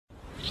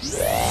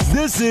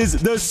This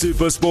is the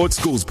Super Sport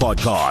Schools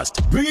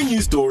podcast, bringing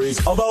you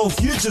stories of our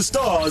future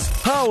stars,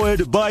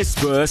 powered by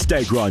Spur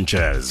Steak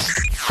Ranches.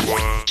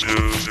 1,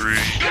 2, 3,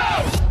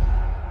 go!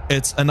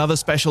 It's another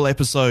special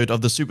episode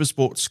of the Super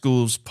Sport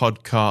Schools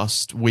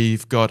podcast.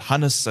 We've got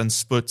Hannes and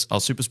Sput,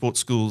 our Super Sport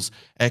Schools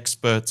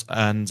expert,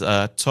 and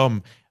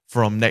Tom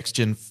from Next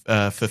Gen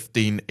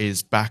 15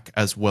 is back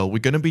as well. We're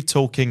going to be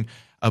talking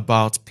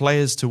about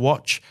players to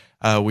watch.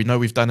 We know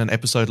we've done an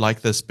episode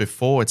like this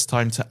before. It's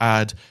time to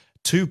add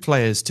 2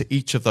 players to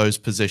each of those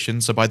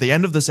positions. So by the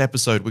end of this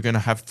episode, we're going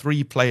to have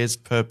 3 players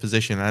per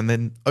position. And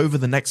then over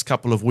the next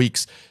couple of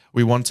weeks,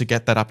 we want to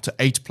get that up to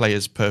 8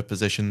 players per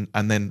position.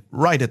 And then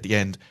right at the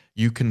end,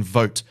 you can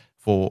vote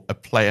for a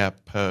player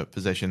per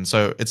position.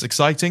 So it's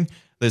exciting.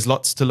 There's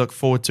lots to look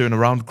forward to. And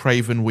around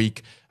Craven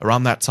Week,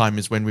 around that time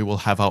is when we will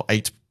have our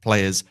 8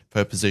 players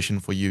per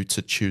position for you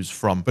to choose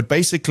from. But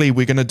basically,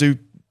 we're going to do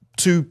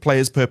 2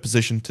 players per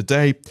position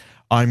today.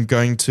 I'm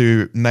going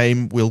to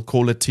name, we'll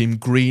call it Team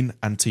Green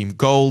and Team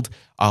Gold.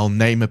 I'll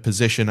name a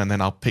position and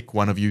then I'll pick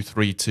one of you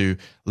 3 to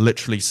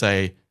literally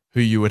say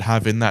who you would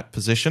have in that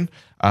position.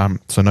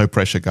 So no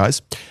pressure,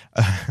 guys.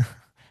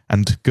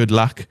 And good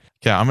luck.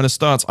 Okay, I'm going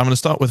to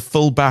start with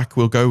fullback.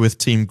 We'll go with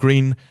Team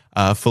Green.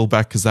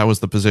 Fullback, because that was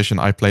the position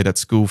I played at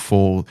school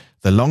for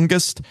the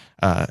longest.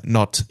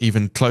 Not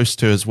even close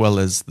to as well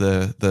as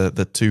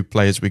the 2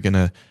 players we're going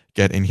to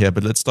get in here.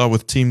 But let's start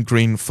with Team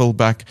Green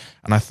fullback.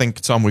 And I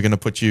think, Tom, we're going to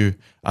put you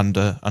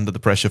under the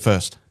pressure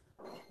first.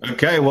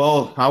 Okay,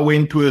 well, I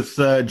went with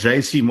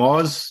JC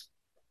Mars.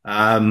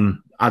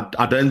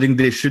 I don't think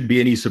there should be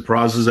any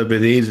surprises over there.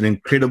 He's an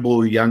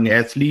incredible young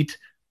athlete.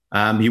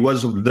 He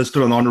was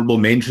listed on honorable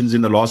mentions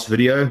in the last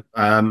video.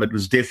 It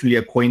was definitely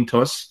a coin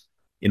toss,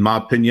 in my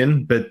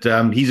opinion. But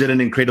he's had an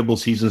incredible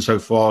season so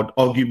far.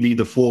 Arguably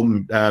the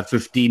form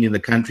 15 in the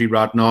country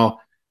right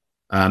now.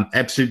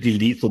 Absolutely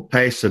lethal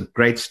pace, a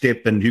great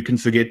step, and who can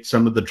forget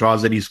some of the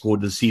tries that he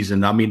scored this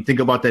season? I mean, think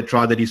about that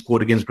try that he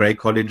scored against Grey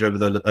College over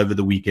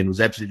the weekend. It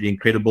was absolutely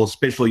incredible,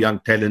 special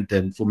young talent,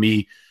 and for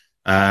me,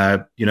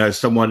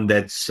 someone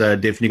that's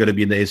definitely going to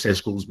be in the SA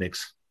Schools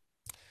mix.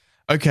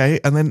 Okay,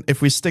 and then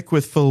if we stick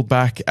with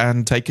fullback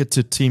and take it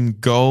to Team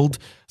Gold,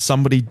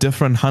 somebody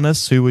different,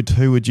 Hannes, who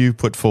would you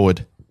put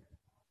forward?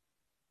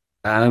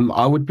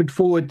 I would put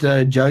forward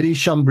Jody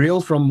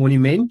Chambriel from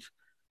Monument.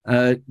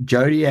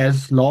 Jody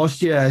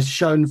last year has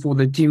shown for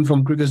the team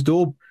from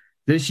Krugersdorp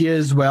this year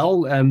as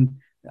well.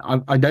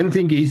 I don't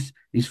think he's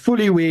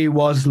fully where he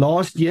was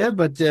last year,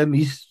 but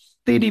he's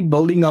steady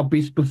building up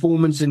his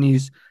performance in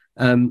his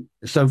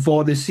so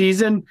far this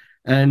season.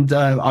 And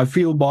I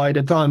feel by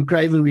the time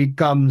Craven Week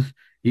comes,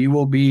 he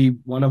will be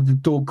one of the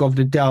talk of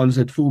the towns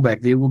at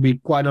fullback. There will be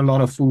quite a lot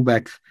of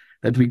fullbacks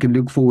that we can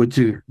look forward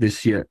to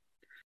this year.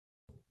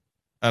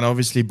 And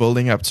obviously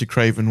building up to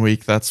Craven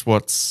Week, that's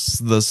what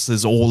this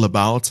is all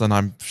about. And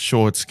I'm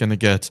sure it's going to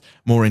get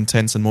more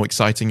intense and more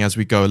exciting as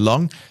we go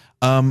along.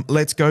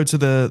 Let's go to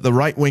the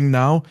right wing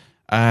now.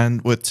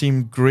 And with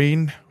Team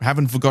Green,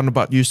 haven't forgotten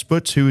about you,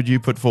 Sput. Who would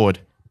you put forward?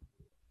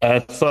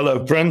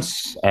 Thurlow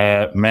Prince,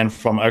 man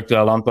from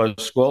Oakdale Landbou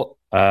School.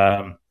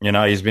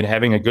 He's been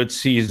having a good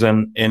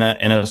season in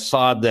a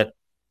side that,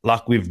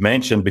 like we've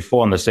mentioned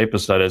before in this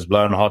episode, has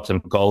blown hot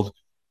and cold.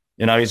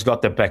 He's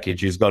got the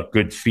package. He's got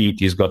good feet.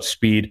 He's got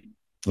speed.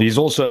 He's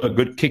also a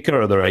good kicker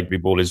of the rugby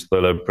ball, is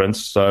Thurlow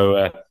Prince. So,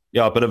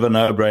 a bit of a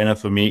no-brainer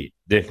for me.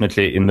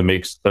 Definitely in the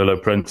mix,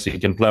 Thurlow Prince. He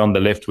can play on the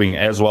left wing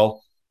as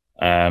well.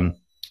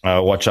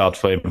 Watch out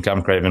for him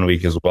come Craven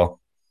Week as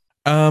well.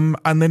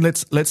 And then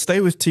let's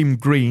stay with Team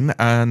Green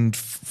and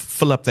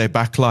fill up their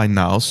back line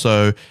now.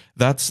 So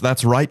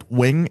that's right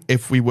wing.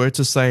 If we were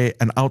to say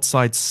an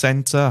outside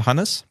centre,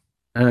 Hannes?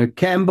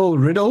 Campbell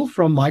Riddle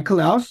from Michael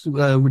House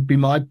would be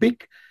my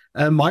pick.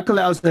 Michael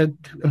House had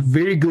a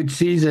very good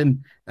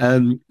season.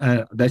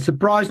 They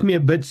surprised me a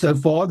bit so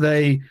far.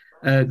 The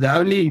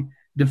only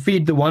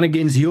defeat, the one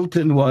against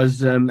Hilton,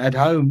 was at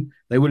home.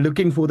 They were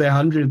looking for their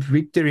 100th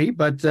victory,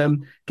 but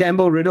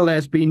Campbell Riddle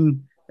has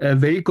been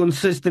very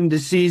consistent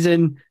this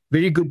season.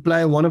 Very good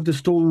player, one of the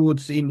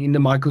stalwarts in the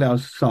Michael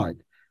House side.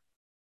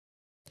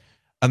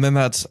 And then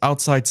that's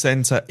outside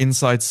centre,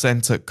 inside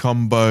centre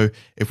combo.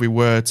 If we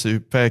were to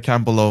pair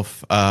Campbell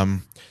off,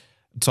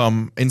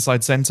 Tom,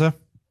 inside centre?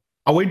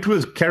 I went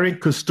with Carrick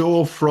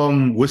Costor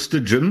from Worcester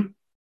Gym.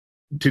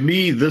 To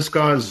me, this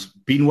guy's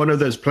been one of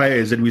those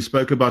players that we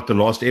spoke about the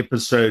last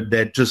episode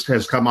that just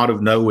has come out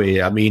of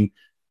nowhere. I mean,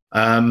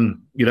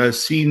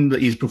 seen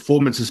his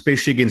performance,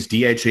 especially against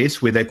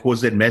DHS, where they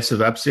caused that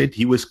massive upset.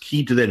 He was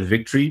key to that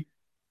victory.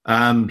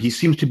 He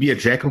seems to be a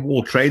jack of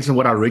all trades, and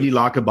what I really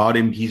like about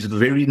him, he's a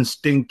very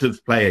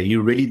instinctive player. He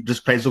really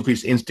just plays off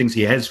his instincts.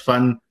 He has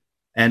fun.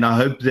 And I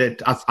hope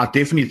that I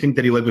definitely think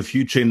that he'll have a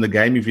future in the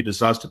game if he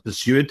decides to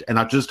pursue it. And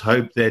I just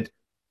hope that,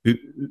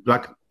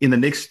 like, in the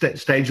next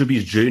stage of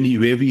his journey,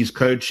 whoever's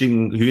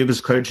coaching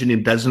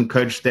him doesn't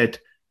coach that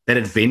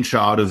adventure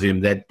out of him,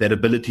 that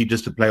ability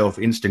just to play off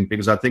instinct,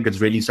 because I think it's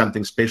really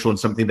something special and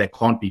something that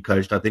can't be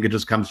coached. I think it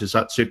just comes to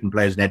certain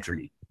players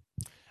naturally.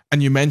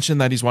 And you mentioned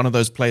that he's one of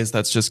those players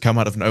that's just come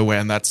out of nowhere,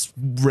 and that's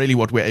really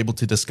what we're able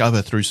to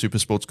discover through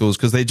SuperSport Schools,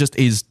 because there just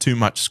is too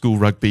much school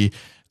rugby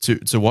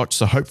to watch.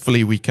 So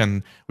hopefully we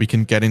can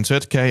get into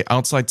it. Okay,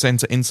 outside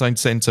centre, inside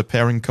centre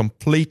pairing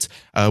complete.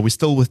 We're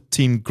still with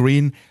Team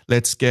Green.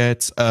 Let's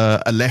get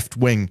a left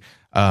wing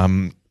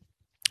from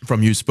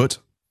you, Sput.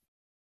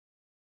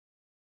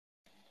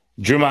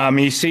 Juma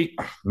Amisi,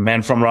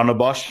 man from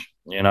Rondebosch.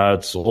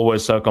 It's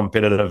always so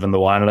competitive in the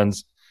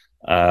Winelands.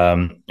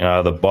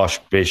 The Bosch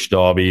Bish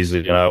derbies,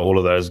 all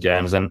of those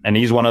games. And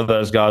he's one of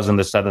those guys in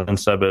the southern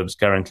suburbs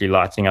currently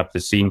lighting up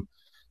the scene.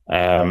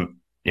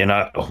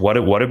 What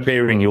a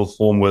pairing he'll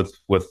form with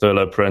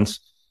Thurlow Prince.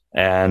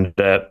 And,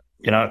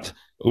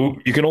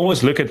 you can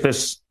always look at the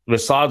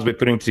sides we're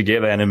putting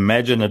together and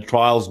imagine a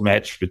trials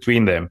match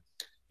between them,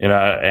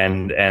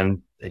 and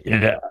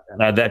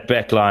that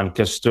backline,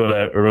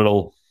 Castura,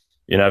 Riddle,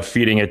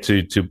 feeding it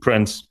to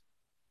Prince,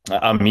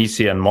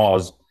 Amisi and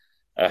Mars.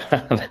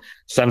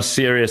 Some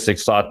serious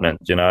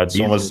excitement, it's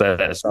almost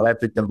a South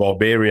African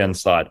barbarian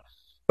side.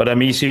 But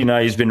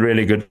Amisi, he's been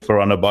really good for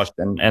Rondebosch,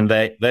 and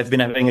they've been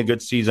having a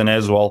good season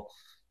as well.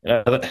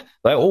 They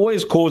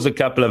always cause a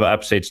couple of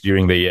upsets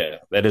during the year.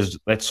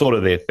 That's sort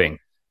of their thing.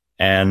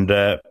 And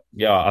I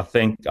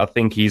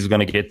think he's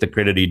going to get the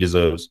credit he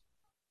deserves.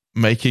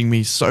 Making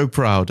me so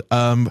proud.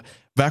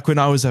 Back when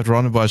I was at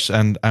Rondebosch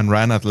and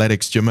ran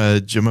athletics,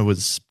 Jimmer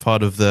was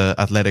part of the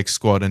athletics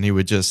squad, and he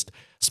would just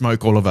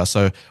smoke all of us.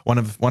 So one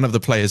of the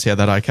players here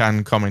that I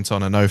can comment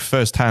on and know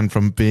firsthand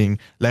from being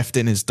left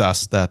in his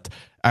dust, that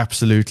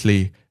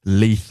absolutely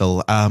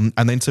lethal. And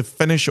then to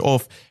finish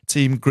off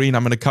Team Green,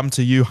 I'm going to come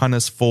to you,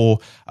 Hannes, for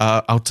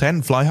our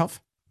 10 fly half.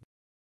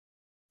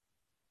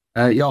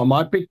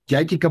 My pick,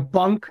 JT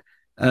Kapunk.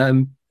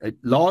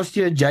 Last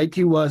year,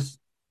 JT was,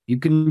 you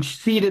can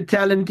see the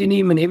talent in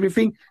him and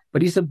everything,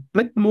 but he's a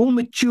bit more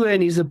mature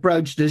in his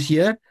approach this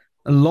year,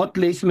 a lot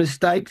less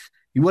mistakes.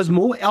 He was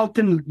more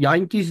Elton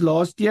Yankees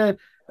last year,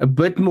 a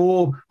bit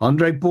more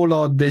Andre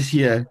Pollard this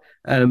year.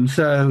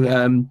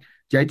 JT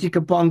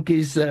Kapunk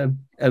is a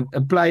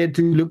player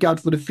to look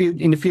out for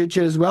in the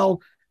future as well.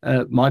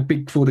 My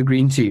pick for the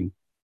Green team.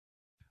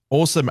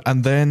 Awesome.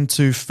 And then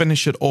to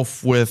finish it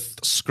off with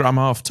scrum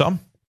half,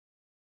 Tom?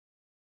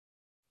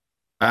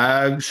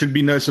 Should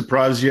be no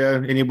surprise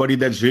here. Anybody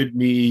that's heard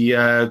me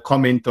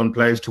comment on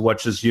players to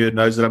watch this year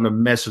knows that I'm a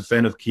massive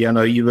fan of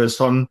Keanu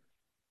Iverson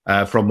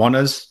from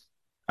Monas.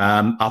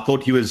 I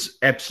thought he was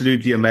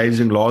absolutely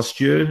amazing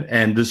last year,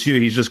 and this year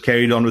he's just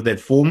carried on with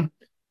that form.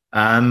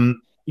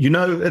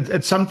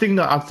 It's something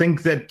that I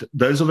think that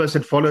those of us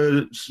that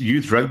follow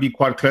youth rugby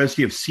quite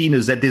closely have seen,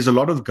 is that there's a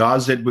lot of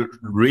guys that were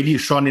really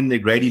shone in their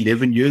grade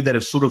 11 year that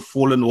have sort of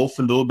fallen off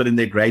a little bit in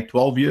their grade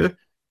 12 year.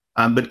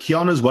 But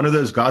Keanu is one of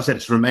those guys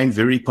that's remained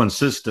very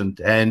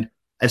consistent. And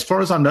as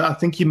far as I know, I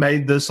think he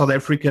made the South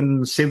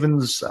African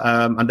Sevens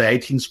under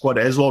 18 squad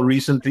as well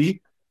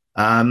recently.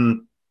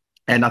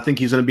 And I think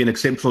he's going to be an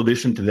exceptional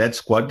addition to that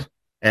squad.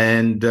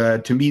 And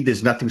to me,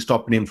 there's nothing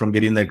stopping him from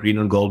getting that green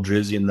and gold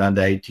jersey in the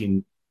under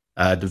 18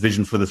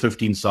 division for the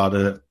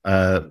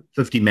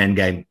 15-man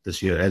game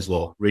this year as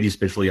well. Really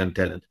special young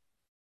talent.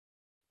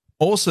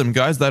 Awesome,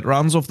 guys. That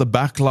rounds off the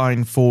back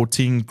line for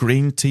Team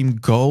Green, Team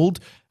Gold.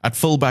 At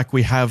fullback,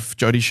 we have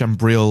Jody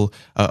Chambriel,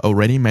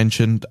 already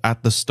mentioned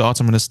at the start.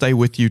 I'm going to stay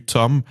with you,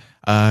 Tom.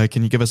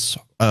 Can you give us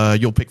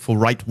your pick for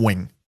right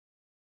wing?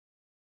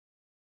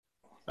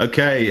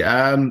 Okay.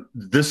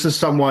 This is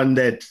someone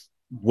that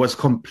was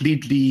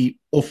completely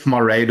off my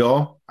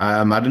radar.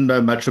 I didn't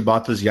know much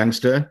about this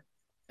youngster.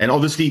 And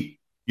obviously,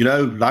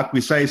 like we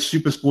say,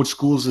 SuperSport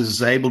Schools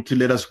is able to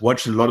let us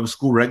watch a lot of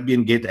school rugby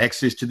and get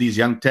access to these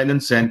young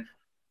talents. And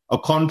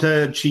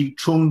Okonta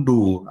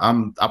Chichundu,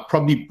 I'm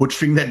probably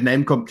butchering that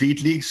name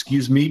completely,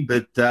 excuse me,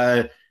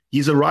 but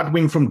he's a right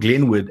wing from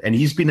Glenwood, and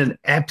he's been an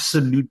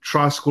absolute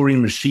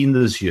try-scoring machine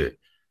this year.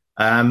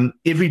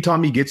 Every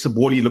time he gets the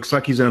ball, he looks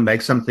like he's going to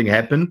make something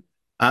happen.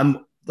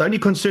 The only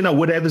concern I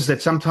would have is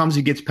that sometimes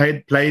he gets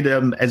played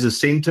as a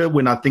center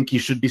when I think he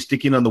should be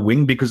sticking on the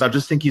wing, because I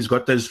just think he's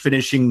got those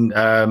finishing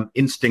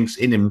instincts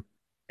in him.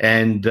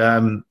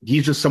 And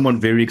he's just someone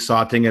very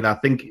exciting. And I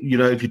think,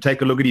 if you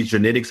take a look at his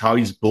genetics, how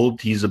he's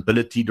built, his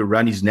ability to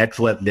run, his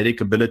natural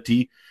athletic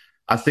ability,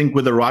 I think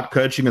with the right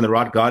coaching and the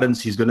right guidance,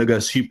 he's going to go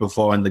super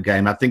far in the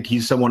game. I think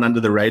he's someone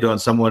under the radar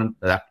and someone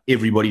that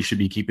everybody should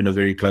be keeping a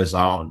very close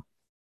eye on.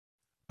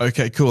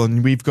 Okay, cool.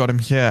 And we've got him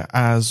here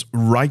as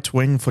right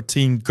wing for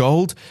Team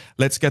Gold.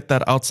 Let's get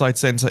that outside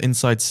center,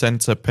 inside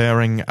center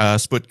pairing.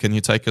 Sput, can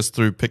you take us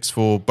through picks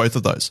for both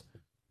of those?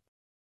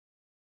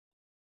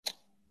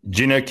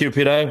 Gino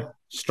Cupido,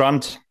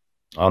 Strunt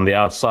on the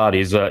outside.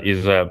 He's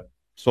a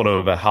sort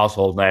of a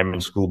household name in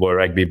schoolboy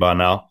rugby by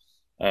now.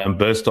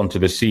 Burst onto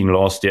the scene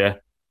last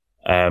year.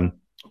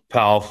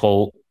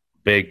 Powerful,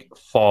 big,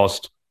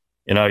 fast.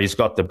 He's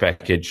got the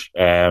package.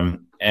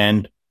 And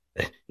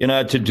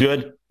to do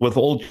it with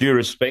all due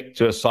respect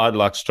to a side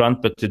like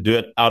Strunt, but to do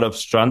it out of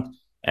Strunt,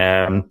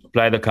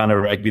 play the kind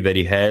of rugby that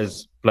he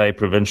has, play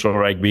provincial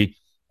rugby,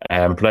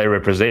 play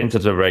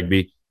representative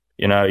rugby.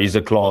 he's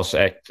a class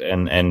act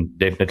and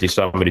definitely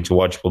somebody to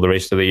watch for the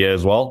rest of the year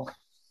as well.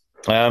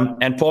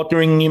 And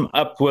partnering him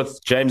up with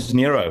James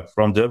Nero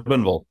from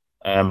Durbanville.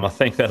 I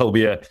think that'll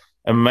be an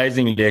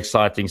amazingly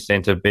exciting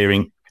centre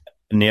pairing.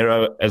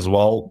 Nero as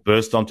well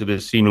burst onto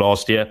the scene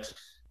last year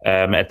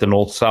at the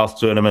North-South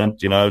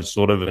tournament,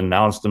 sort of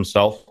announced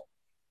himself.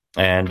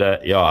 And,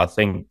 I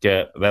think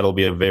that'll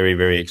be a very,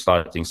 very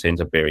exciting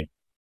centre pairing.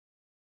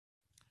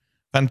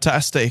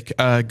 Fantastic.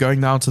 Going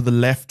now to the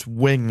left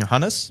wing,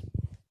 Hannes?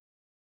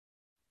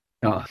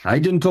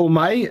 Hayden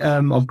Tolmay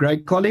of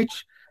Grade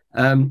College.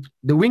 The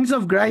wings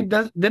of Grade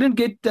didn't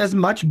get as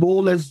much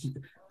ball as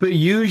per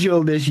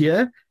usual this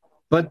year,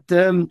 but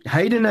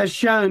Hayden has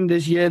shown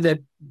this year that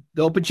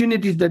the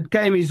opportunities that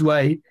came his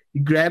way, he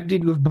grabbed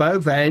it with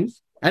both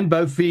hands and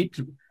both feet,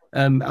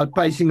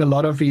 outpacing a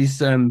lot of his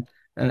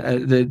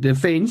the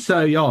defense.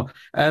 So,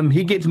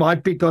 he gets my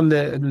pick on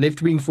the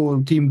left wing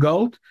for Team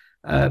Gold.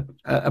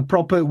 A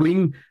proper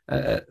wing,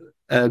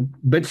 a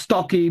bit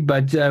stocky,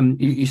 but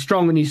he's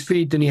strong on his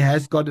feet and he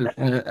has got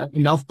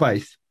enough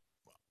pace.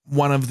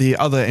 One of the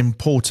other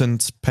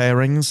important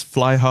pairings,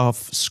 fly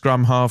half,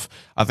 scrum half.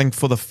 I think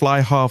for the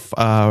fly half,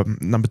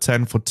 number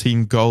 10 for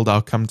Team Gold,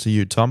 I'll come to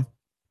you, Tom.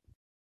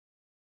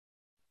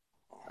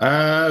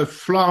 Fly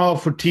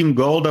half for Team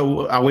Gold,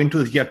 I went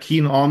with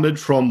Joaquin Ahmed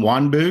from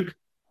Wynberg.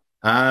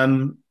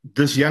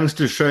 This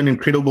youngster's shown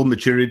incredible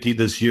maturity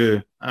this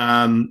year.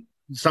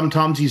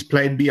 Sometimes he's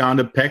played behind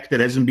a pack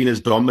that hasn't been as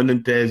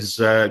dominant as,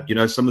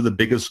 some of the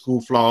bigger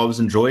school fly-halves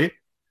enjoy.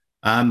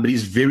 But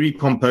he's very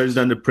composed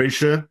under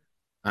pressure.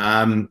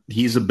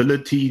 His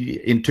ability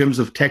in terms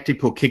of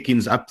tactical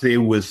kick-ins up there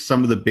with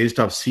some of the best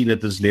I've seen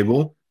at this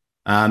level.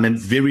 And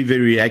very,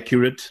 very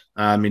accurate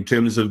in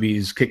terms of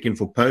his kicking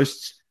for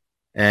posts.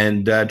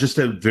 And just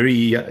a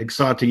very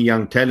exciting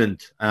young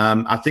talent.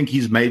 I think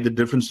he's made the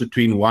difference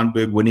between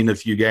Wynberg winning a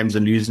few games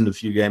and losing a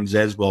few games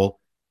as well.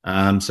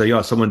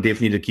 Someone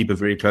definitely to keep a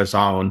very close eye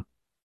on.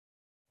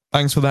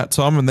 Thanks for that,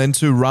 Tom. And then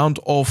to round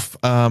off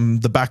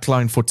the back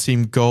line for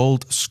Team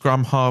Gold,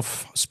 scrum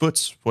half,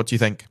 Sputs, what do you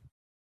think?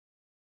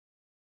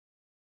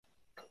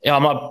 Yeah,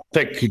 my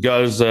pick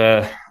goes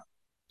to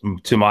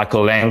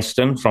Michael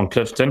Langston from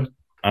Clifton.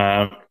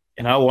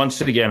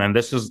 Once again, and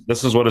this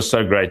is what is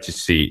so great to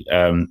see.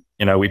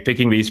 We're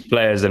picking these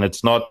players, and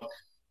it's not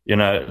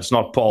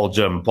Paul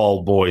Jim,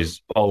 Paul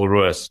Boys, Paul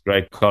Ruiz,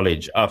 Grade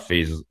College,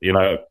 Uffies,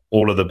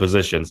 all of the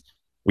positions.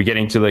 We're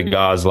getting to the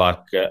guys like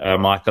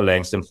Michael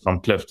Langston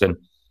from Clifton.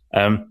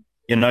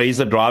 He's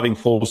a driving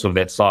force of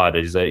that side.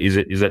 He's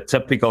a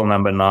typical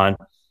number 9.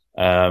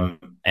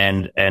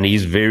 And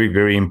he's very,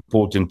 very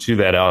important to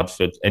that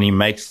outfit, and he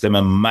makes them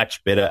a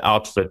much better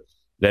outfit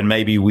than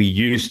maybe we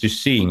used to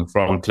seeing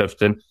from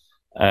Clifton.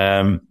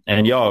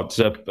 It's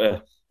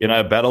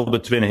a battle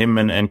between him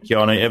and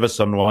Keanu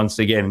Everson once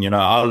again.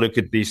 I look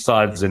at these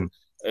sides and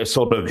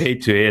sort of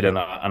head to head, and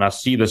I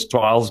see this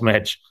trials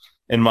match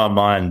in my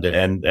mind,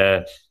 and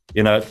a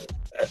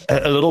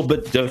little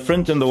bit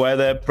different in the way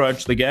they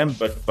approach the game,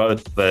 but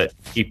both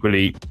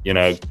equally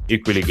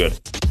good.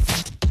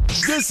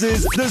 This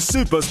is the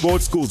Super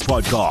Sports Schools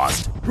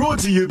podcast, brought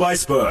to you by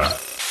Spur.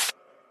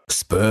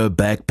 Spur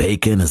back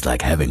bacon is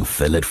like having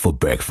fillet for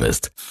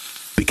breakfast.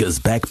 Because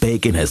back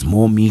bacon has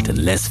more meat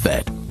and less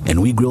fat,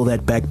 and we grill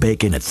that back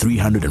bacon at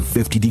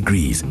 350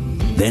 degrees.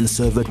 Then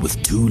serve it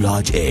with 2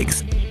 large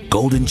eggs,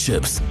 golden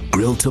chips,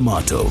 grilled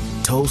tomato,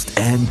 toast,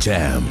 and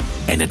jam.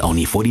 And at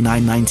only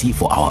 $49.90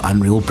 for our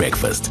unreal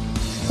breakfast.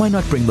 Why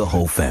not bring the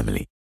whole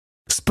family?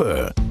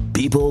 Spur,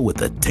 people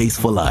with a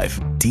taste for life.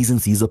 T's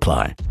and C's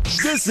apply.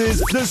 This is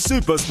the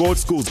Super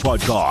Sports Schools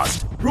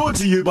podcast, brought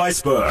to you by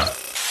Spur.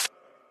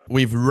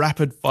 We've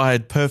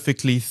rapid-fired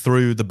perfectly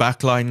through the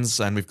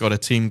backlines, and we've got a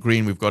Team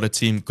Green, we've got a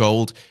Team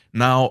Gold.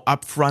 Now,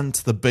 up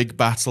front, the big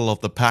battle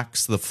of the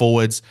packs, the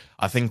forwards.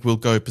 I think we'll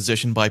go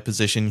position by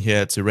position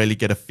here to really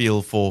get a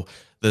feel for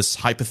this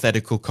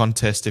hypothetical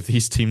contest if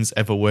these teams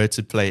ever were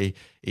to play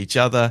each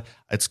other.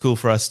 It's cool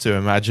for us to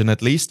imagine,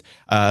 at least.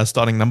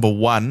 Starting number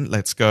 1,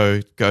 let's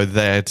go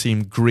there.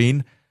 Team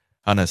Green.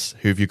 Hannes,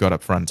 who have you got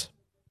up front?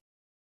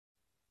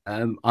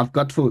 I've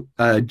got for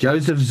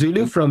Joseph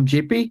Zulu from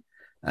Jeppe.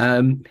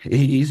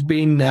 He's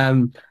been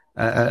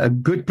a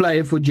good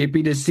player for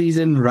Jeppe this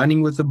season,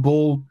 running with the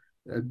ball,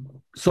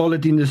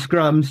 solid in the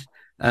scrums,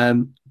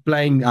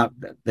 playing up.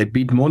 They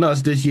beat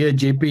Monash this year,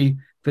 Jeppe,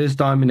 first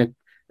time in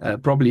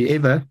probably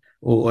ever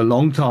or a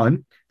long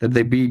time that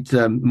they beat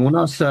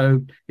Monash.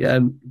 So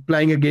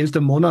playing against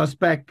a Monash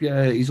pack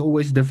is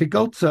always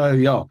difficult.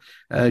 So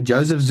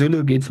Joseph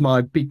Zulu gets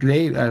my pick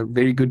there. A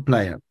very good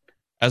player.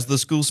 As the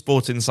school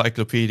sport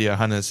encyclopedia,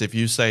 Hannes, if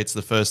you say it's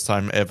the first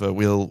time ever,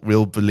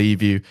 we'll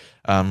believe you,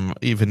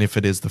 even if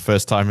it is the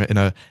first time in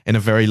a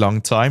very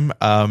long time.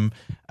 And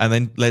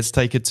then let's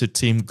take it to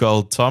Team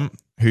Gold. Tom,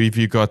 who have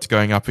you got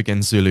going up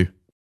against Zulu?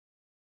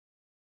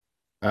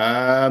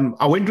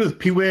 I went with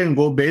Piwe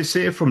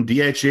Ngobese from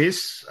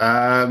DHS.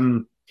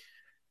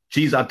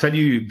 I tell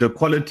you, the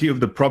quality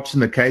of the props in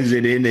the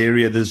KZN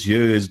area this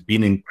year has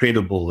been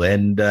incredible.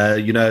 And,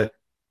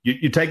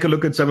 you take a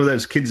look at some of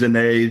those kids and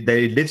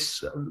they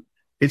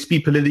let's be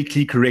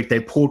politically correct,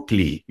 they're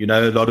portly,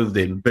 a lot of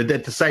them. But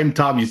at the same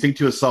time, you think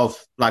to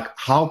yourself, like,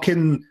 how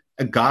can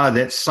a guy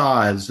that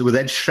size, with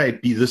that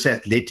shape, be this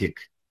athletic?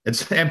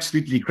 It's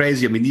absolutely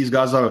crazy. I mean, these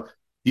guys are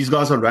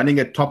running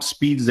at top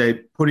speeds.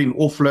 They're putting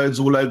offloads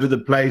all over the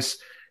place.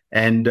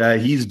 And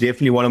he's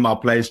definitely one of my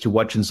players to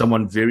watch, and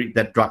someone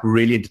that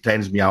really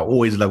entertains me. I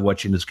always love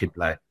watching this kid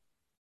play.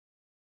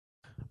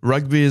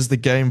 Rugby is the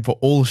game for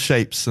all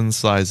shapes and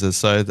sizes,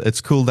 so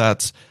it's cool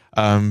that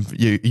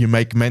you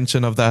make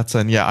mention of that.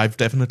 And yeah, I've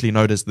definitely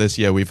noticed this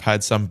year we've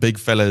had some big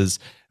fellas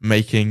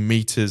making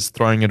meters,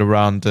 throwing it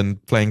around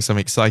and playing some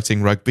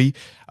exciting rugby.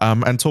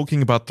 And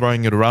talking about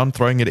throwing it around,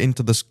 throwing it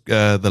into the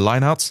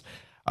lineouts,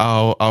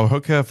 our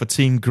hooker for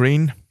Team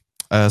Green,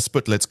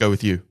 Sput, let's go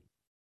with you.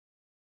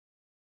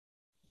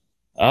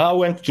 I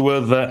went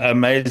with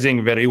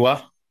Amazing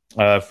Veriwa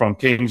from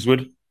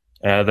Kingswood.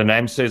 The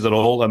name says it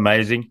all,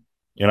 amazing.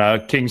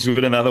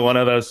 Kingswood, another one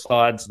of those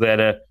sides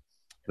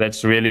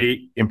that's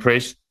really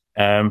impressed.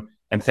 And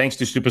thanks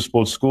to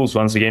SuperSport Schools,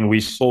 once again, we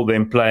saw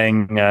them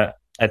playing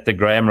at the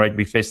Graham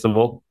Rugby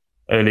Festival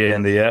earlier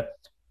in the year,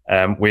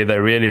 where they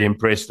really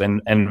impressed.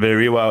 And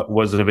Veriwa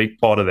was a big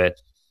part of that.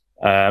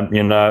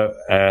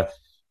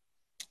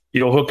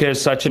 Your hooker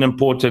is such an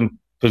important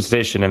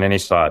position in any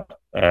side.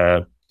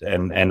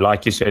 And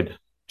like you said,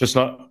 just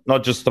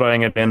not just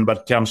throwing it in,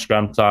 but come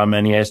scrum time,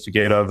 and he has to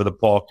get over the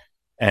park.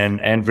 And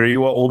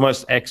Veriwa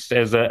almost acts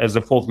as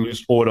a fourth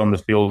loose forward on the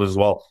field as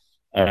well.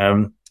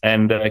 And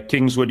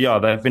Kingswood,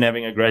 they've been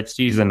having a great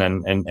season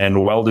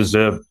and well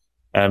deserved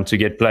to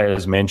get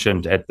players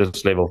mentioned at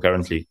this level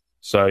currently.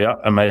 So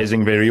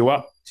amazing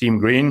Veriwa, Team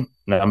Green,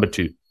 number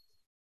 2.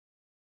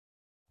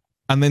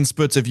 And then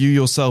Spurt, if you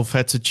yourself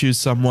had to choose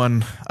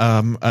someone,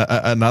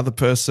 another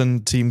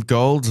person, Team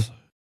Gold.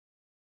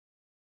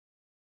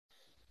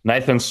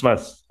 Nathan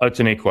Smith,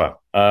 Outeniqua,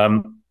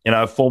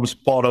 forms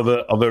part of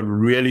a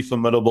really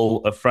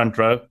formidable front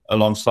row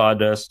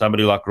alongside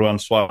somebody like Rowan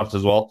Swart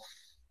as well.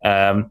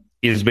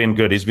 He's been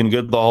good. He's been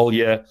good the whole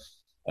year.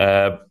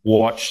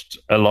 Watched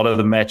a lot of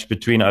the match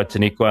between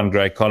Outeniqua and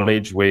Grey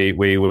College, where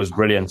he was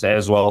brilliant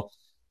as well.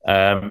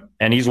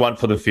 And he's one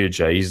for the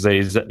future. He's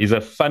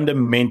a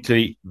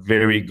fundamentally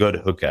very good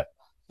hooker.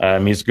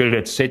 He's good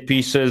at set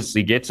pieces.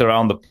 He gets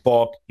around the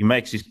park. He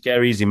makes his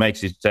carries. He makes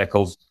his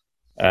tackles.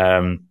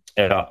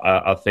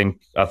 I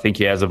think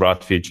he has a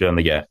bright future in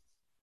the game.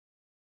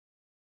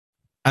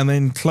 And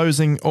then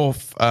closing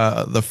off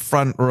the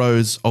front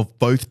rows of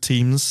both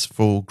teams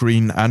for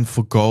Green and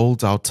for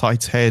Gold, our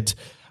tight head.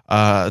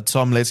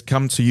 Tom, let's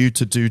come to you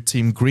to do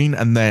Team Green,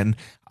 and then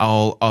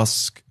I'll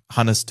ask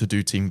Hannes to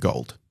do Team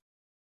Gold.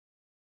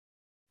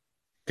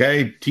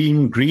 Okay,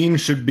 Team Green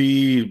should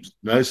be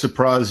no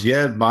surprise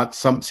here. It might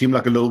seem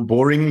like a little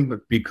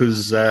boring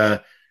because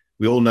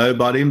we all know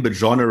about him, but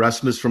Jean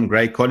Erasmus from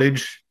Grey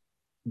College,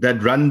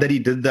 that run that he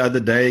did the other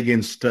day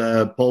against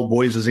Paul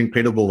Boys was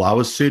incredible. I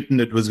was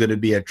certain it was going to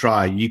be a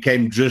try. You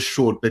came just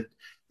short, but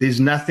there's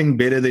nothing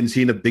better than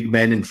seeing a big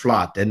man in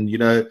flight. And,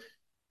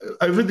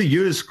 over the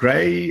years,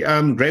 Grey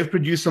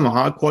produced some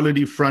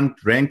high-quality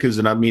front rankers,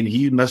 and I mean,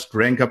 he must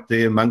rank up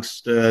there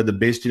amongst the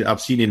best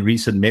I've seen in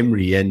recent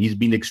memory, and he's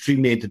been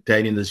extremely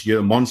entertaining this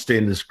year, monster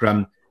in the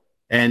scrum.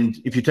 And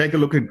if you take a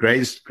look at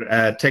Grey's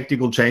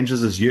tactical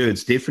changes this year,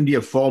 it's definitely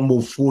a far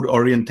more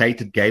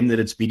forward-orientated game than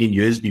it's been in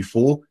years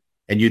before,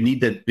 and you need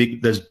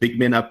those big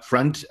men up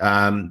front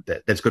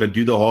that's got to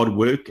do the hard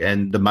work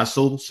and the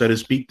muscle, so to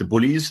speak, the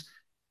bullies.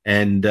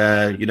 And,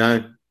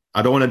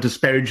 I don't want to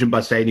disparage him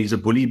by saying he's a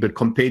bully, but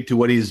compared to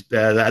what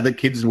the other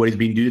kids and what he's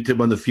been doing to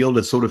him on the field,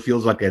 it sort of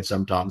feels like that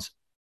sometimes.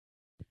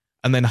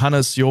 And then,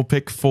 Hannes, your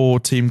pick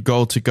for Team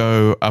Gold to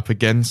go up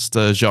against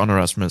Jean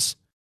Erasmus.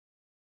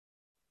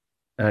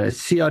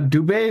 Sia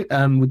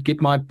Dube would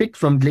get my pick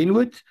from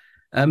Glenwood.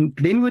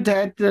 Glenwood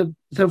had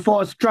so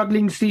far a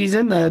struggling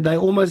season. They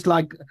almost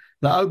like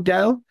the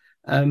Oakdale.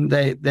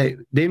 They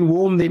then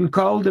warm, then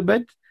cold a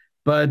bit.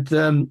 But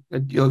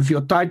if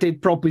your tight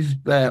head prop is...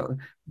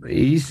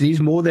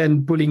 He's more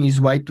than pulling his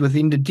weight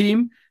within the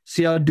team.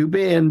 Sia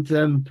Dube,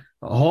 and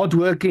hard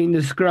working in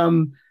the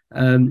scrum,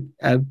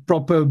 a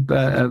proper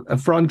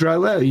front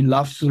rower. He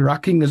loves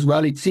rucking as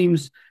well, it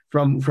seems,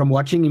 from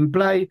watching him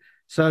play.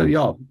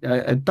 So,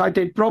 a tight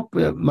head prop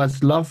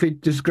must love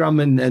it to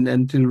scrum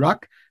and to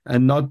ruck,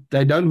 and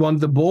they don't want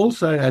the ball.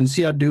 So, and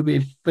Sia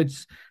Dube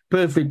fits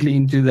perfectly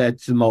into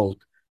that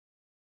mold.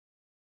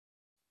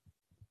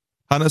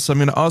 Hannes, I'm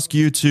going to ask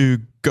you to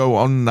go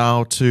on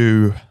now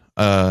to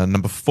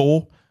number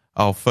 4,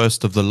 our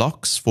first of the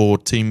locks for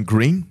Team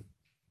Green.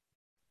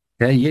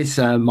 Yes,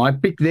 my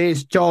pick there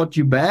is Chart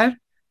Joubert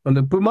from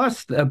the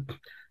Pumas.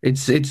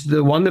 It's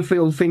the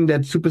wonderful thing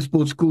that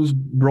SuperSport Schools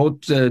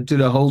brought to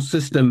the whole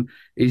system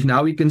is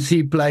now we can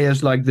see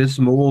players like this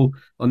more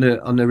on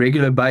a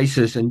regular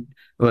basis. And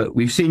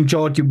we've seen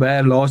Chart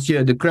Joubert last year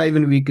at the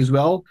Craven Week as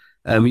well.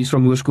 He's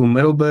from Hoërskool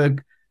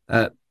Middelburg.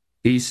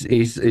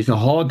 He's a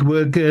hard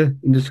worker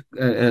in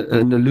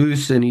the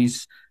loose, and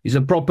he's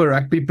a proper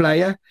rugby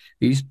player.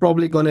 He's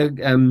probably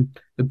the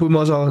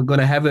Pumas are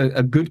gonna have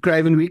a good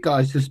Craven week,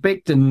 I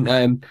suspect,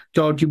 and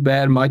Charles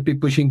Joubert might be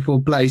pushing for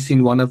a place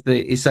in one of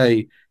the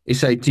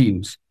SA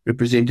teams,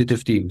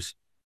 representative teams.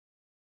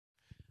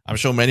 I'm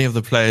sure many of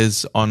the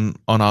players on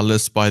our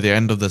list by the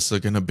end of this are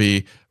going to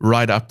be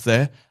right up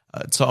there.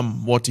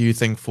 Tom, what do you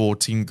think for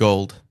Team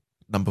Gold,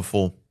 number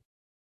 4?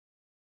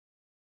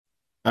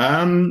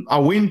 I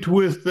went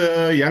with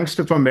a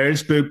youngster from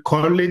Maritzburg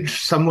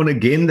College, someone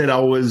again that I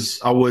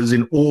was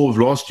in awe of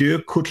last year,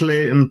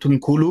 Kutle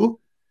Mtunkulu.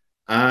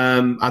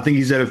 I think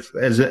he's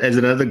as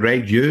another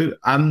great year.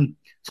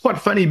 It's quite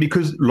funny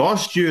because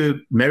last year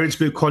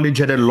Maritzburg College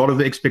had a lot of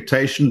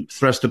expectation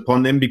thrust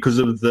upon them because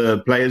of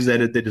the players they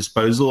had at their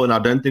disposal, and I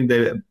don't think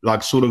they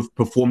sort of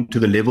performed to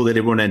the level that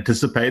everyone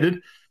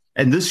anticipated.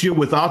 And this year,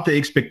 without the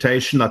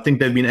expectation, I think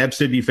they've been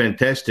absolutely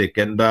fantastic,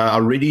 and I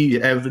really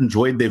have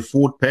enjoyed their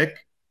forward pack.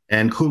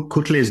 And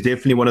Kutle is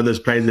definitely one of those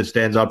players that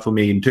stands out for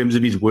me in terms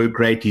of his work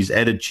rate, his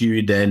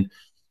attitude, and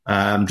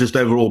just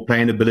overall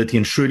playing ability,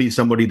 and surely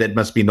somebody that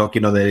must be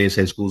knocking on that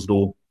SA Schools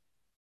door.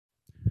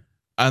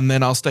 And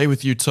then I'll stay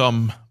with you,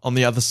 Tom, on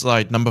the other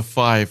side, number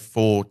 5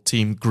 for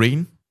Team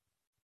Green.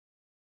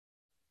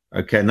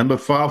 Okay, number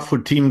 5 for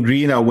Team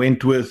Green, I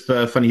went with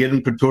Van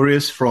Heerden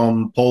Pretorius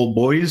from Paul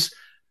Boys.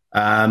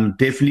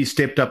 Definitely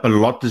stepped up a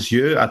lot this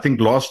year. I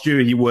think last year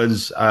he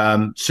was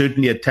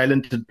certainly a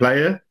talented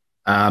player.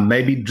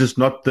 Maybe just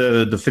not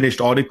the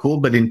finished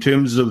article, but in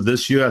terms of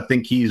this year, I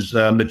think he's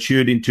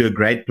matured into a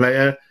great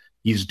player.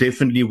 He's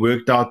definitely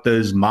worked out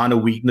those minor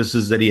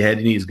weaknesses that he had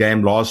in his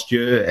game last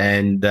year.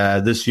 And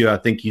this year, I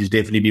think he's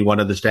definitely been one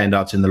of the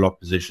standouts in the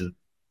lock position.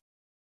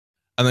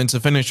 And then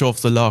to finish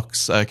off the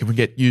locks, can we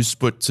get you,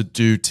 Sput, to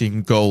do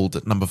Team Gold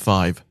at number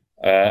 5?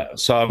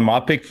 So my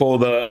pick for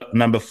the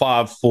number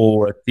 5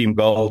 for Team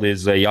Gold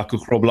is Jaco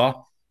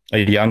Grobler, a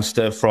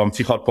youngster from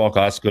Figat Park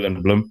High School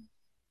in Bloem.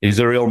 He's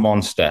a real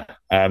monster.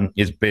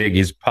 He's big,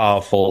 he's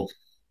powerful,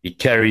 he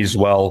carries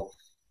well.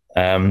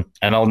 And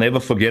I'll never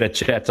forget a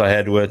chat I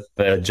had with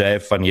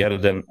JF van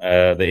Heerden,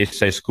 the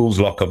SA Schools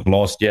lock of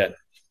last year.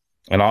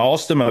 And I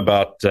asked him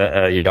about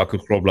Jaco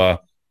Grobler,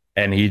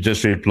 and he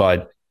just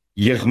replied,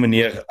 "Jeug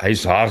meneer,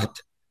 hy's hard."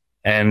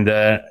 And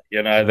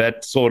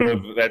that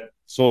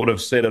sort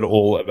of said it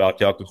all about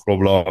Jaco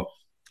Grobler,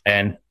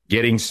 and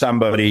getting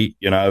somebody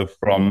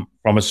from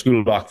a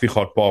school like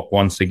Figat Park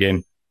once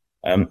again.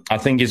 I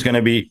think he's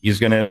going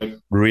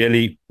to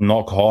really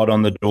knock hard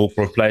on the door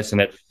for a place in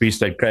that Free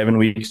State Craven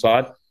Week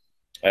side.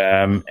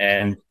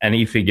 And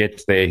if he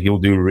gets there, he'll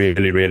do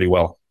really, really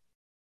well.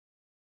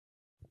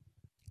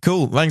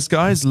 Cool. Thanks,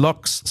 guys.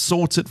 Locks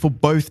sorted for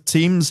both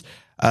teams.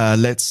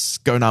 Let's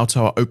go now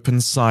to our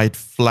open side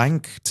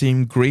flank.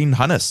 Team Green,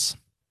 Hannes.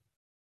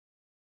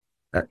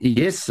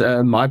 Yes,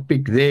 my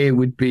pick there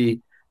would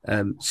be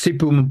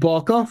Sipho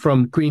Mpaka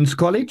from Queen's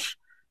College.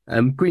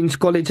 Queen's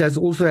College has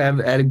also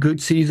had a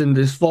good season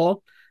this far.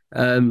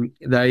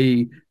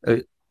 They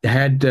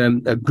had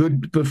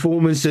good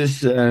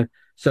performances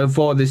so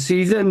far this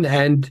season,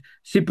 and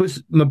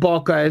Sipho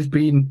Mpaka has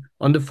been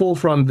on the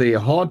forefront there.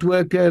 Hard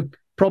worker,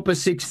 proper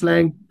six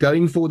flank,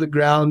 going for the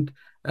ground,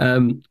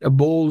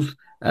 balls,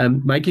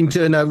 making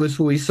turnovers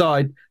for his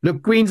side.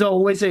 Look, Queens are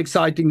always an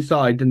exciting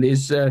side, and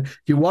there's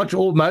if you watch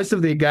most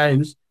of their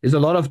games, there's a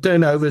lot of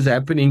turnovers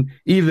happening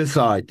either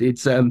side.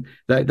 It's they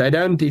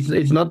don't.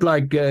 It's not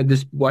like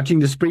watching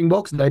the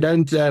Springboks. They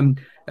don't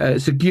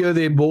secure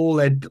their ball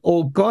at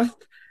all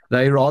costs.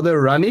 They rather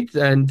run it,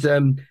 and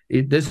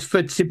this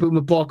fits Sipho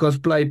Mpaka's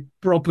play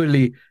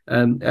properly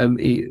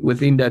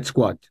within that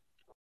squad.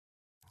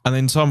 And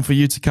then, Tom, for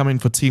you to come in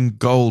for Team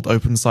Gold,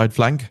 open side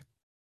flank.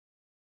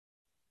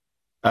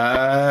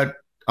 I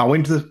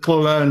went to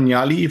Kola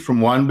Nyali from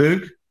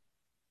Wynberg,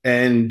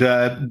 and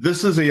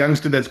this is a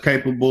youngster that's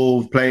capable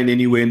of playing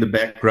anywhere in the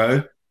back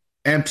row.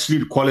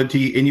 Absolute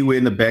quality anywhere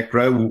in the back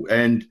row,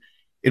 and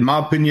in my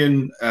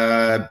opinion,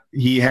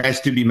 he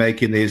has to be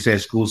making the SA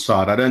school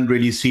side. I don't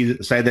really say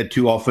that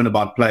too often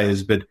about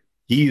players, but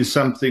he is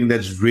something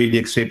that's really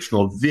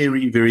exceptional.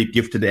 Very, very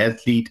gifted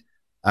athlete.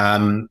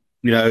 The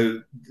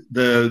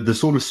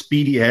sort of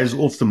speed he has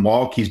off the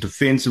mark, his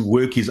defensive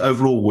work, his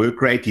overall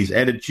work rate, his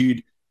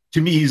attitude.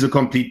 To me, he's a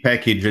complete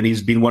package, and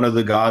he's been one of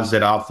the guys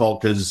that I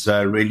felt has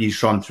really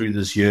shone through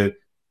this year.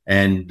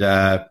 And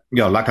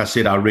like I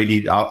said, I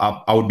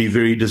would be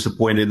very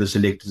disappointed in the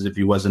selectors if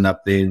he wasn't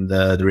up there in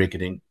the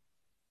reckoning.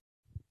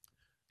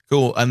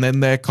 Cool. And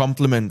then their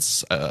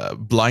compliments,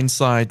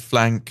 blindside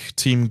flank,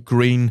 Team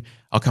Green.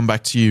 I'll come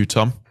back to you,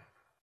 Tom.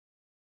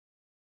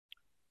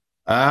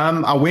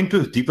 I went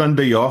with Deepan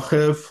de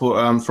Jager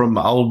from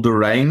Al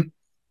Dorain.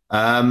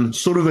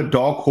 Sort of a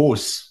dark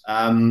horse.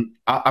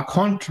 I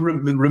can't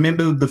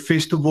remember the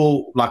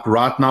festival like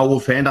right now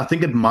offhand. I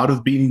think it might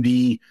have been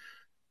the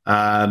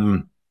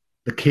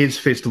Kes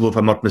Festival, if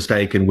I'm not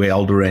mistaken, where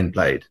Al Dorain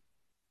played.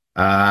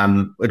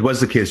 It was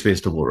the Kes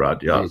Festival,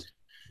 right? Yeah. Yes.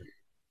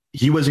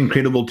 He was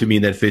incredible to me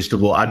in that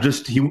festival.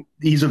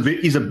 He's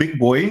a big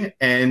boy,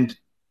 and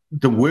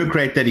the work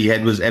rate that he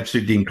had was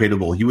absolutely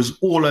incredible. He was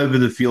all over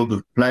the field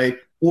of play,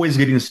 always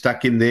getting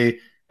stuck in there.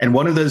 And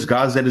one of those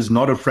guys that is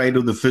not afraid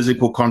of the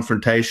physical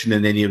confrontation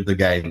in any of the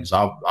games.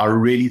 I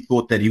really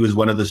thought that he was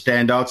one of the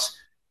standouts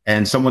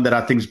and someone that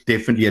I think is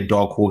definitely a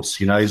dark horse.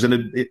 You know,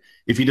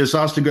 if he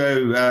decides to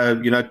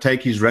go,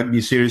 take his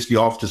rugby seriously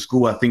after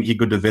school, I think he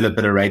could develop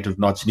at a rate of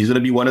knots. And he's going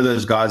to be one of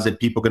those guys that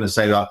people are going to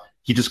say, oh,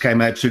 he just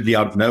came absolutely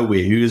out of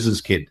nowhere. Who is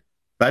this kid?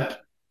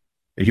 But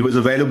he was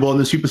available on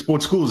the Super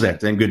Sport Schools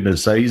Act, thank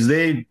goodness. So he's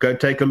there. Go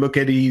take a look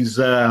at his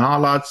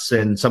highlights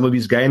and some of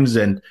his games,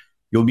 and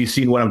you'll be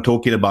seeing what I'm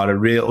talking about. A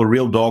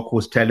real dark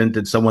horse talent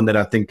and someone that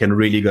I think can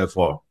really go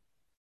far.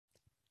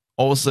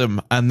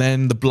 Awesome. And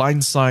then the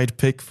blindside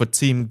pick for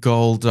Team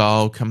Gold,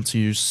 I'll come to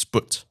you,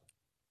 Sput.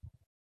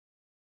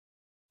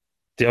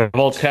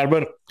 Dewald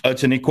Gerber,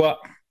 Outeniqua.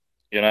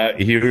 You know,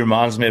 he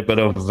reminds me a bit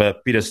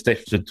of Peter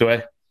Steph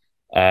Tutoy.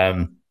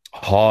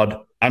 Hard,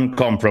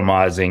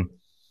 uncompromising.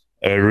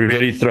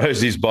 Really throws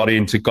his body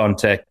into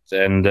contact,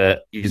 and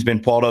he's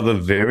been part of a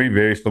very,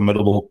 very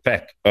formidable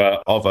pack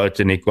of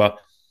Outeniqua.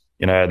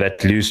 You know,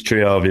 that loose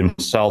trio of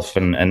himself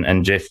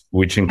and Jeff,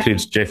 which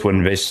includes Jeff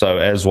Winveso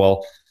as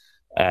well.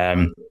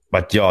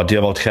 But yeah,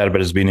 Dewald Gerber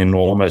has been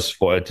enormous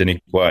for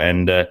Outeniqua,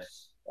 and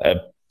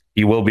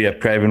he will be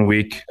at Craven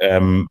Week,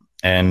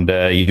 and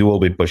he will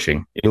be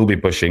pushing. He'll be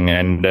pushing,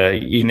 and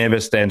he never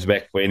stands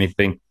back for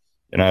anything.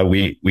 You know,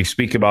 we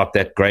speak about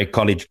that great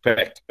college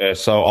pack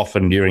so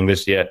often during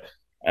this year,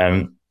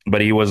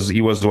 but he was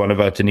one of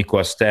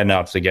Outeniqua's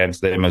standouts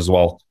against them as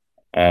well.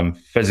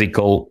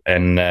 Physical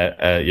and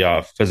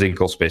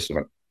physical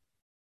specimen.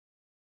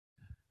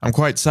 I'm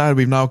quite sad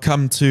we've now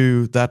come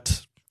to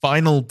that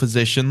final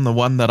position, the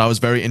one that I was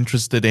very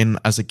interested in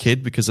as a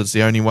kid because it's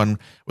the only one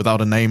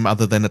without a name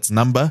other than its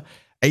number.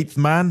 8th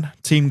man,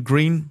 Team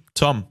Green,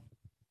 Tom.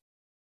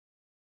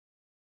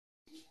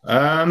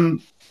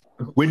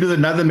 Went with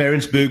another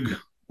Maritzburg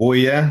boy.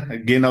 Yeah,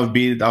 again,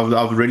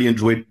 I've really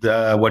enjoyed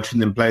watching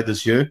them play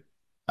this year.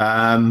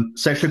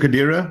 Sasha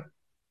Kadira.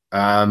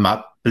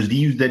 I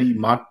believe that he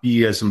might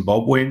be a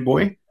Zimbabwean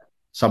boy,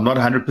 so I'm not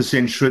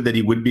 100% sure that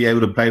he would be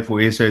able to play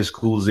for SA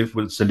Schools if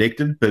was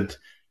selected. But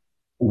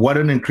what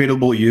an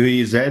incredible year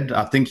he's had!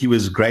 I think he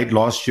was great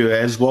last year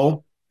as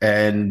well,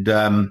 and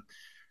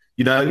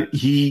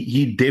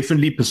he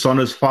definitely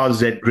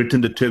personifies that grit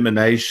and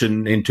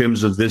determination in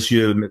terms of this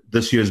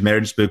year's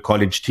Maritzburg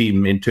College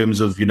team, in terms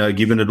of,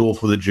 giving it all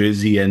for the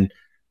jersey and,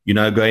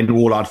 going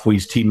all out for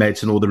his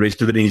teammates and all the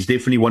rest of it. And he's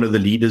definitely one of the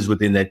leaders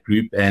within that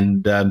group.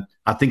 And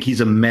I think he's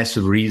a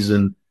massive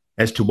reason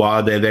as to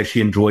why they've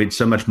actually enjoyed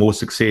so much more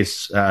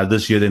success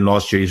this year than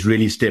last year. He's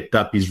really stepped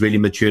up. He's really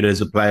matured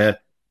as a player.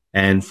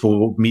 And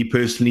for me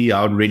personally,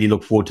 I would really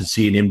look forward to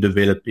seeing him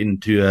develop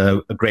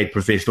into a great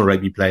professional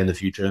rugby player in the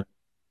future.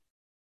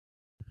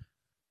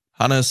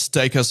 Hannes,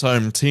 take us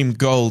home. Team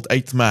Gold,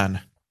 8th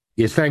man.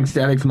 Yes, thanks,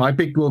 Alex. My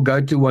pick will go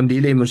to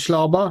Wandile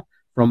Mhlaba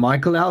from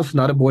Michael House,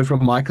 another boy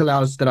from Michael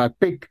House that I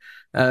picked.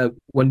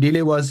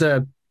 Wandile was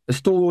a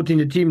stalwart in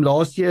the team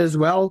last year as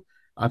well.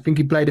 I think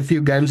he played a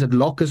few games at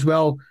lock as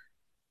well.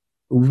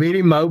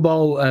 Very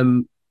mobile,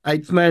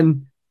 8th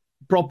man,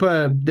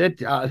 proper.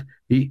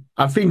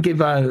 I think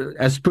if,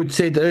 as Put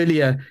said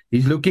earlier,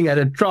 he's looking at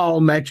a trial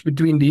match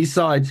between these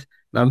sides.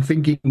 I'm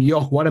thinking,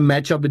 what a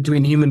matchup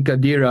between him and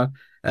Kadira.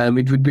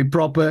 It would be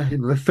proper,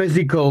 the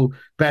physical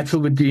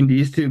battle between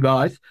these two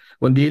guys.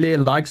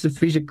 Wandile likes the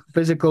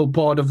physical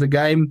part of the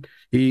game.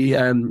 He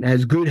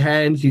has good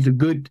hands. He's a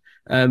good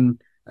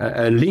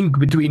a link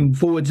between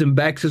forwards and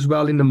backs as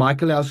well in the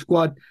Michael House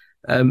squad.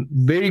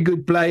 Very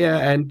good player,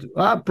 and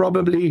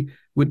probably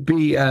would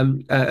be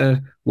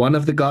one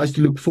of the guys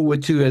to look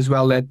forward to as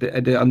well at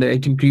the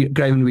Under-18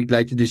 Craven Week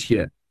later this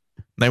year.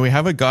 There we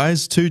have it,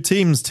 guys. 2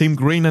 teams, Team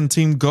Green and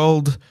Team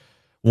Gold,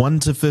 1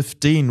 to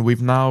 15.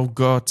 We've now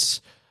got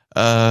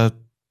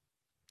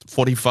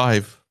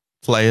 45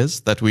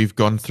 players that we've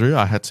gone through.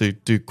 I had to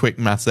do quick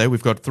maths there.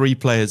 We've got 3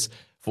 players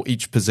for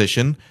each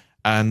position.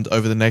 And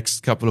over the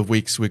next couple of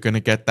weeks, we're going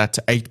to get that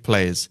to 8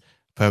 players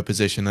per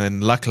position.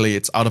 And luckily,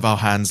 it's out of our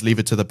hands. Leave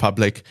it to the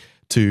public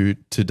to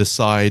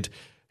decide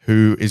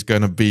who is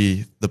going to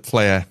be the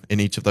player in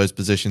each of those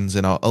positions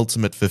in our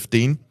Ultimate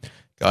 15.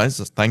 Guys,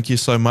 thank you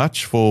so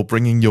much for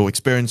bringing your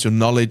experience, your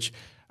knowledge,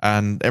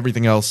 and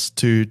everything else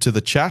to the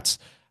chat.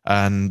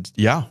 And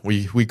yeah,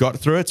 we got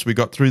through it. We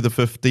got through the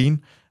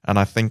 15. And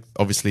I think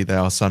obviously there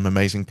are some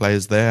amazing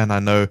players there. And I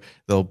know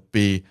there'll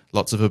be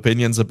lots of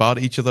opinions about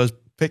each of those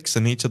picks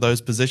and each of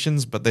those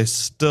positions, but there's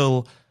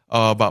still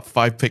about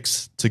 5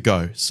 picks to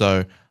go.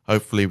 So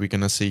hopefully we're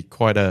going to see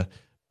quite a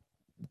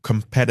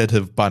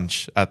competitive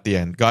bunch at the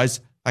end. Guys,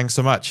 thanks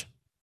so much.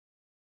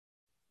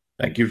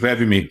 Thank you for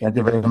having me. Thank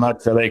you very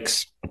much,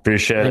 Alex.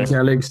 Appreciate Thanks, it.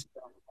 Alex.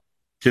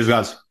 Cheers,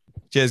 guys.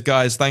 Cheers,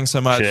 guys. Thanks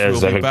so much.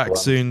 Cheers, we'll be back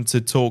everyone. soon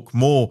to talk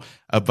more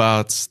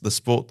about the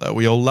sport that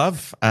we all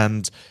love.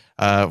 And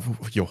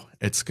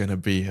it's going to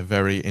be a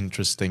very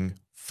interesting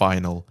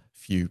final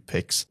few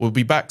picks. We'll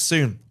be back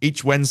soon.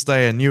 Each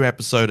Wednesday, a new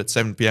episode at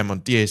 7 p.m.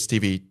 on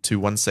DSTV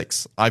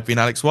 216. I've been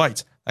Alex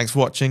White. Thanks for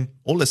watching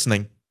or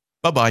listening.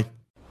 Bye-bye.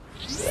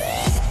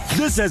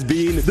 This has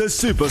been the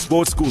Super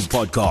Sports Schools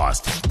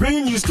podcast,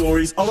 bringing you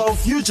stories of our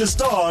future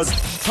stars,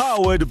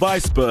 powered by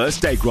Spur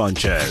Steak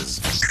Ranchers.